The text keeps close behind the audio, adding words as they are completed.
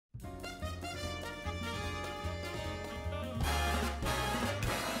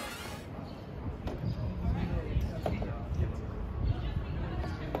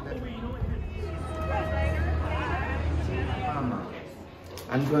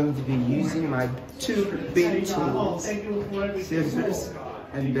I'm going to be using my two big tools, scissors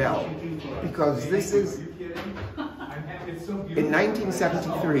and bell, because this is, in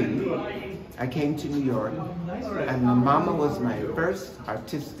 1973, I came to New York, and MaMa was my first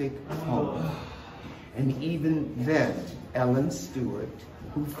artistic home. And even then, Ellen Stewart,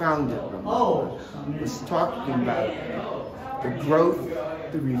 who founded MaMa, was talking about the growth,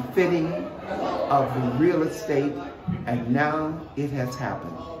 the refitting of the real estate, and now it has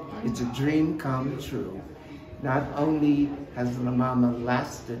happened. It's a dream come true. Not only has MaMa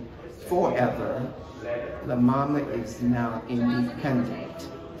lasted forever, MaMa is now independent,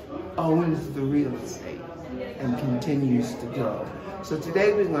 owns the real estate, and continues to grow. So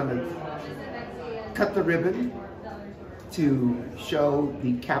today we're going to cut the ribbon to show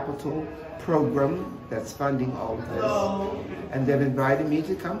the capital program that's funding all of this. And they've invited me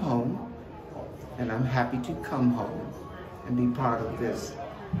to come home, and I'm happy to come home and be part of this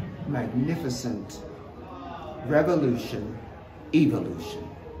magnificent revolution, evolution.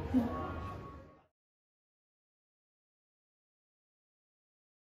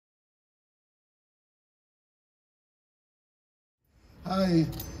 Hi.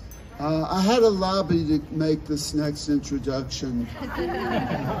 I had a lobby to make this next introduction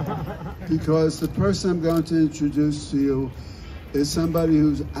because the person I'm going to introduce to you is somebody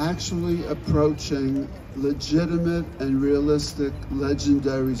who's actually approaching legitimate and realistic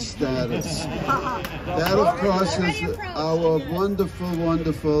legendary status. That, of course, is our wonderful,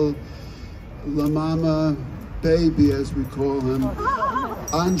 wonderful MaMa baby, as we call him,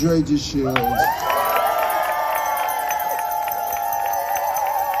 Andre DeShields.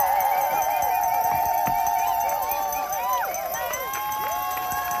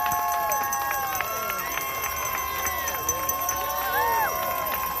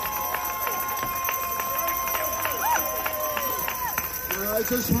 I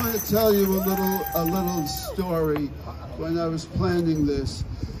just want to tell you a little story. When I was planning this,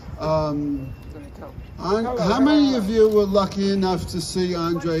 how many of you were lucky enough to see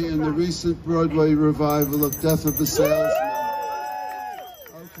Andre in the recent Broadway revival of Death of a Salesman?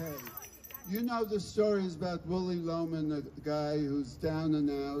 Okay, you know the story is about Willie Loman, a guy who's down and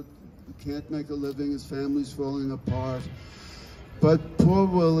out, can't make a living, his family's falling apart. But poor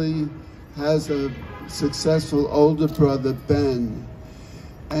Willie has a successful older brother, Ben.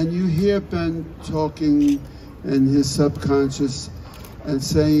 And you hear Ben talking in his subconscious and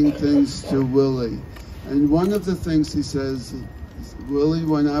saying things to Willie. And one of the things he says, Willie,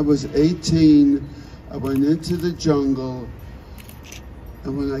 when I was 18, I went into the jungle,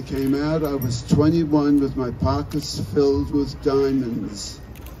 and when I came out, I was 21 with my pockets filled with diamonds.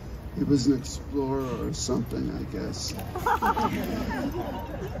 He was an explorer or something, I guess.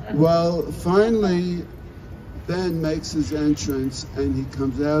 Well, finally, Ben makes his entrance, and he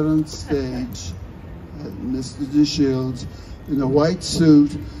comes out on stage, Mr. DeShields, in a white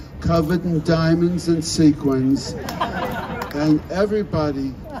suit, covered in diamonds and sequins, and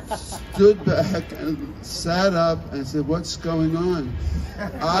everybody stood back and sat up and said, "What's going on?"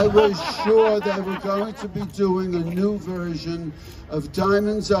 I was sure they were going to be doing a new version of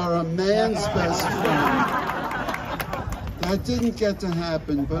Diamonds Are a Man's Best Friend. That didn't get to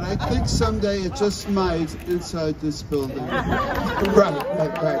happen, but I think someday it just might inside this building. Right.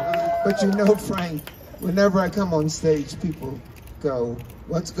 But you know, Frank, whenever I come on stage, people go,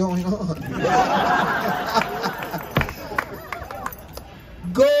 "What's going on?"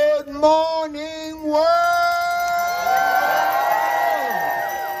 Good morning, world!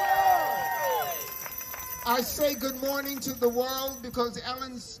 I say good morning to the world because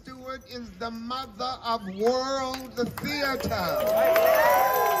Ellen Stewart is the mother of world theater.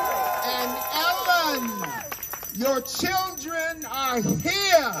 And Ellen, your children are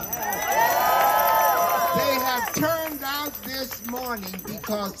here. They have turned out this morning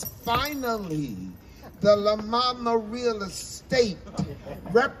because finally the MaMa real estate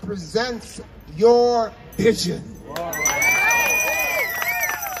represents your vision.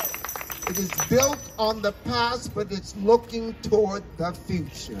 It is built on the past, but it's looking toward the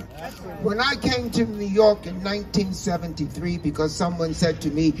future. When I came to New York in 1973, because someone said to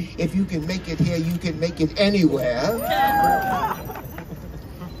me, if you can make it here, you can make it anywhere.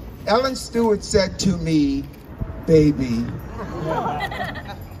 Ellen Stewart said to me, "Baby,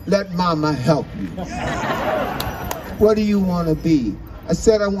 let MaMa help you. What do you want to be?" I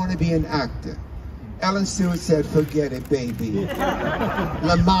said, "I want to be an actor." Ellen Stewart said, "Forget it, baby.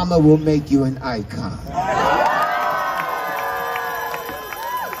 MaMa will make you an icon."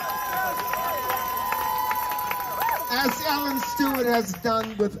 As Ellen Stewart has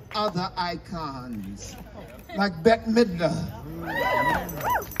done with other icons, like Bette Midler,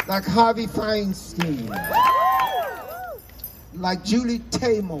 like Harvey Feinstein, like Julie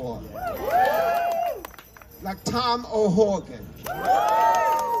Taymor, like Tom O'Horgan.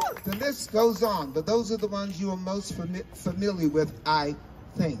 The list goes on, but those are the ones you are most familiar with, I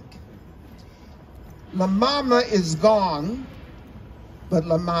think. La Mama is gone, but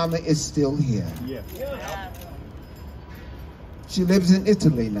La Mama is still here. Yes. She lives in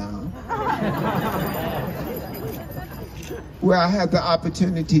Italy now, where I had the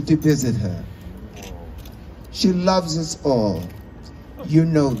opportunity to visit her. She loves us all. You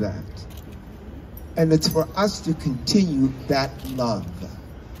know that. And it's for us to continue that love,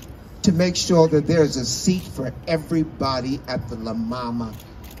 to make sure that there's a seat for everybody at the La Mama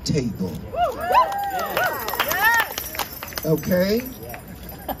table. Okay?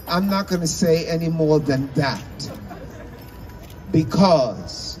 I'm not going to say any more than that,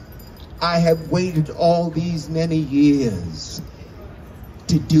 because I have waited all these many years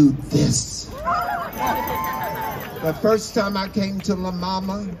to do this. The first time I came to La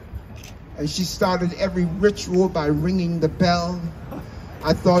Mama, and she started every ritual by ringing the bell,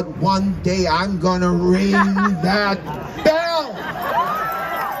 I thought one day I'm gonna ring that bell.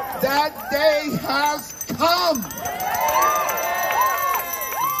 That day has come.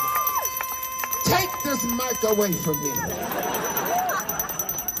 Take this mic away from me.